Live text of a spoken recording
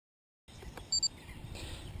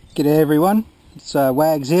G'day everyone, it's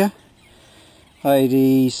Wags here. I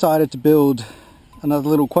decided to build another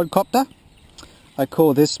little quadcopter. I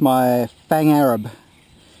call this my Fangarab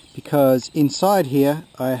because inside here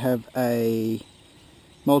I have a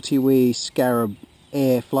Multiiwicopter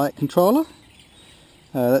AIR flight controller.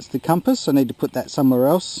 That's the compass. I need to put that somewhere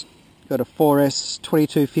else. Got a 4S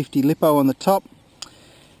 2250 lipo on the top,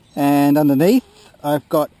 and underneath I've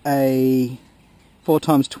got a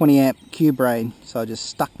 4x20 amp Qbrain, so I just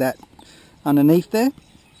stuck that underneath there.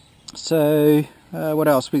 So what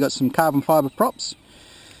else? We got some carbon fibre props,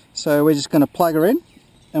 so we're just going to plug her in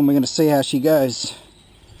and we're going to see how she goes.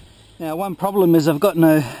 Now, one problem is I've got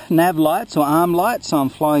no nav lights or arm lights, so I'm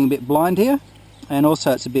flying a bit blind here, and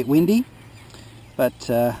also it's a bit windy, but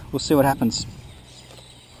we'll see what happens.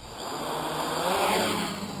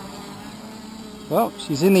 Well,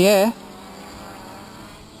 she's in the air.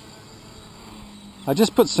 I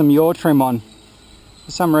just put some yaw trim on.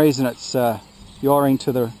 For some reason it's yawing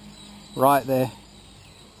to the right there.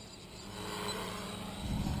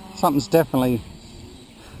 Something's definitely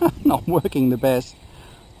not working the best.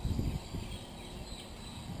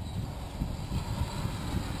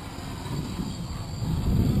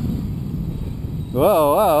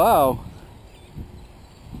 Whoa, whoa, whoa.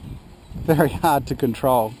 Very hard to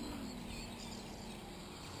control.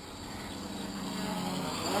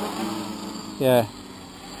 Yeah,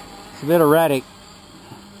 it's a bit erratic.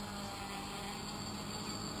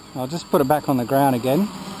 I'll just put it back on the ground again,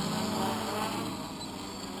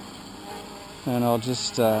 and I'll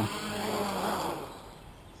just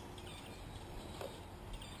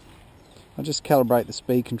calibrate the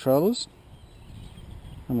speed controllers,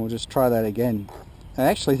 and we'll just try that again. I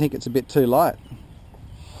actually think it's a bit too light.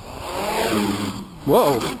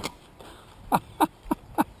 Whoa!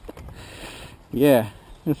 Yeah,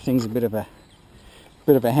 this thing's a bit of a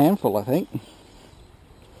handful, I think.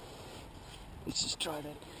 Let's just try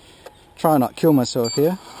that. Try not kill myself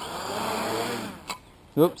here.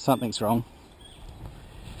 Oops, something's wrong.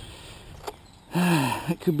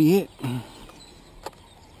 That could be it.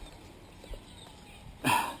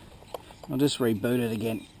 I'll just reboot it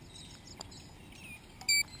again.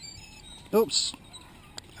 Oops,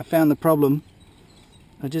 I found the problem.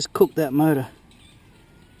 I just cooked that motor.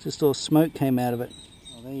 Just all smoke came out of it.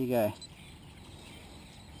 Well, there you go.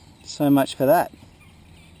 So much for that.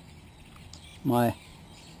 My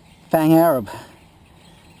Fangarab.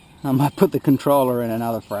 I might put the controller in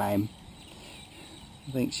another frame.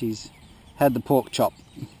 I think she's had the pork chop.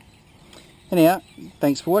 Anyhow,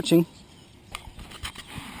 thanks for watching.